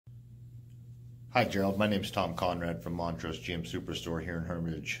Hi, Gerald. My name's Tom Conrad from Montrose GM Superstore here in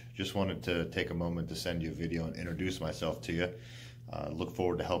Hermitage. Just wanted to take a moment to send you a video and introduce myself to you. Look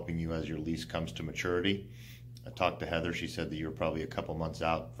forward to helping you as your lease comes to maturity. I talked to Heather. She said that you're probably a couple months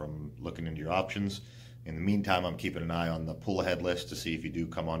out from looking into your options. In the meantime, I'm keeping an eye on the pull ahead list to see if you do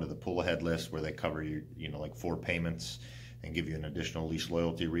come onto the pull ahead list where they cover you, like 4 payments and give you an additional lease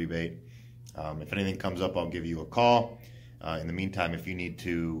loyalty rebate. If anything comes up, I'll give you a call. In the meantime, if you need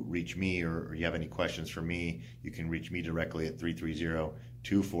to reach me or you have any questions for me, you can reach me directly at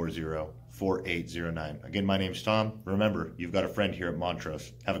 330-240-4809. Again, my name's Tom. Remember, you've got a friend here at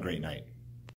Montrose. Have a great night.